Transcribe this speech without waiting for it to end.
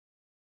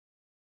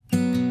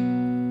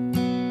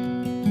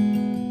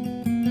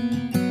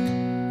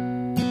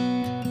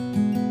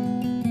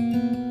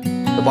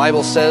The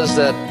Bible says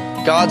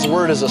that God's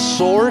word is a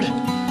sword.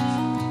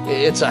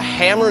 It's a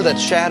hammer that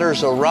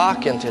shatters a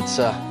rock, and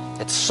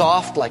it's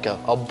soft like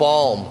a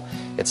balm.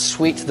 It's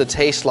sweet to the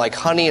taste like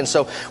honey. And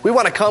so we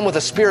want to come with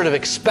a spirit of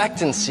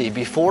expectancy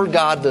before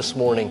God this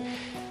morning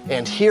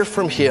and hear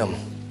from Him.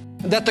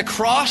 That the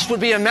cross would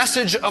be a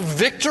message of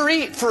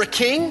victory for a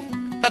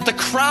king. That the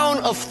crown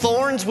of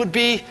thorns would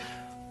be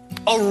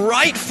a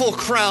rightful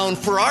crown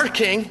for our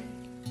king.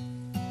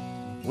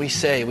 We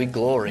say we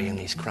glory in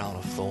these crown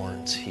of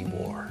thorns He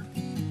wore.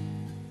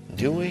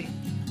 Do we?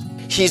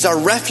 He's our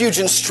refuge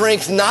and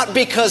strength, not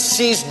because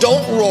seas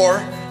don't roar,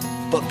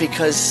 but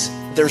because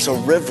there's a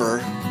river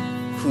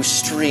whose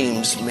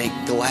streams make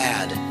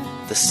glad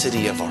the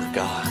city of our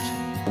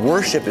God.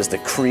 Worship is the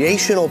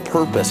creational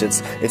purpose.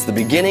 It's the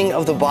beginning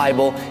of the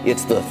Bible.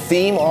 It's the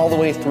theme all the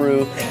way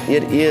through.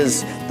 It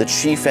is the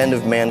chief end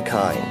of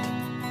mankind.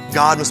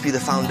 God must be the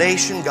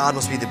foundation. God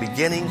must be the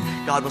beginning.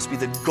 God must be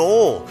the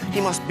goal. He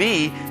must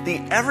be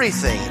the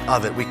everything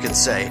of it, we can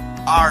say.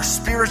 Our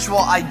spiritual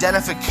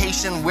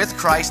identification with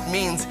Christ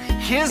means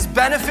His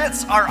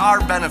benefits are our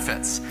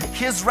benefits.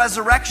 His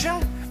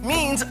resurrection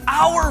means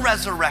our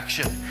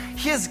resurrection.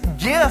 His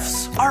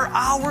gifts are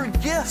our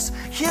gifts.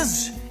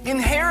 His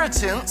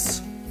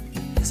inheritance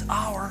is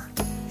our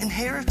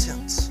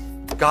inheritance.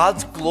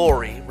 God's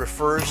glory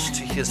refers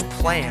to His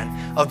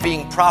plan of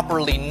being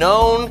properly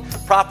known,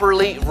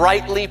 properly,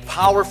 rightly,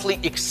 powerfully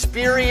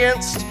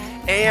experienced,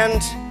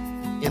 and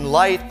in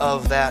light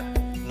of that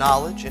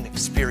knowledge and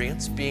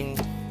experience, being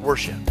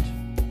worshiped.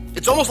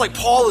 It's almost like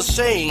Paul is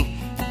saying,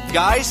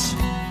 guys,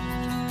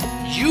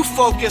 you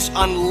focus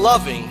on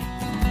loving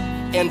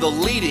and the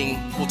leading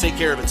will take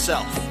care of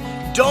itself.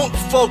 Don't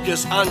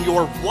focus on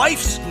your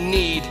wife's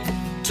need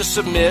to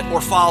submit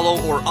or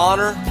follow or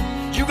honor.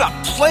 You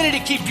got plenty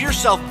to keep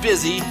yourself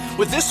busy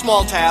with this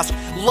small task.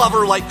 Love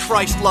her like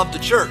Christ loved the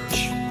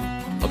church.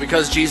 Well,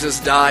 because Jesus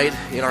died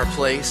in our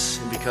place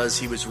and because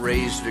He was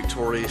raised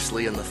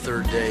victoriously on the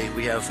third day,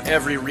 we have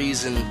every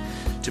reason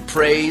to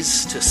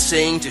praise, to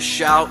sing, to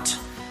shout.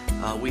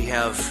 We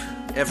have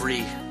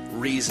every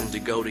reason to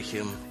go to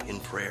Him in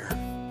prayer.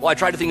 Well, I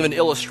tried to think of an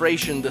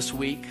illustration this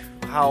week,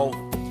 how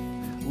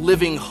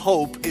living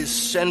hope is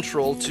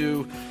central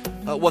to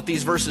what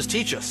these verses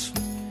teach us.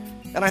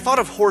 And I thought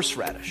of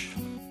horseradish.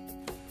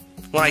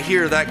 When I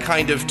hear that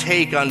kind of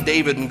take on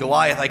David and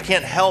Goliath, I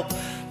can't help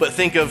but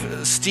think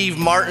of Steve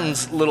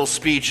Martin's little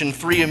speech in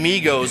Three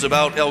Amigos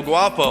about El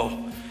Guapo.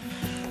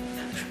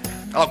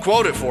 I'll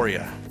quote it for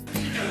you.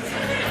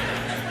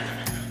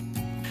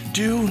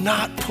 Do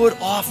not put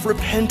off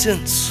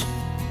repentance.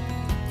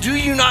 Do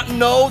you not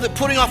know that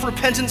putting off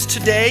repentance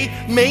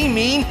today may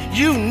mean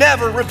you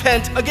never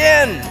repent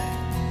again?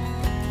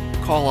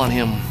 Call on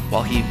Him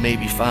while He may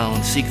be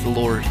found. Seek the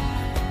Lord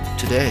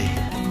today.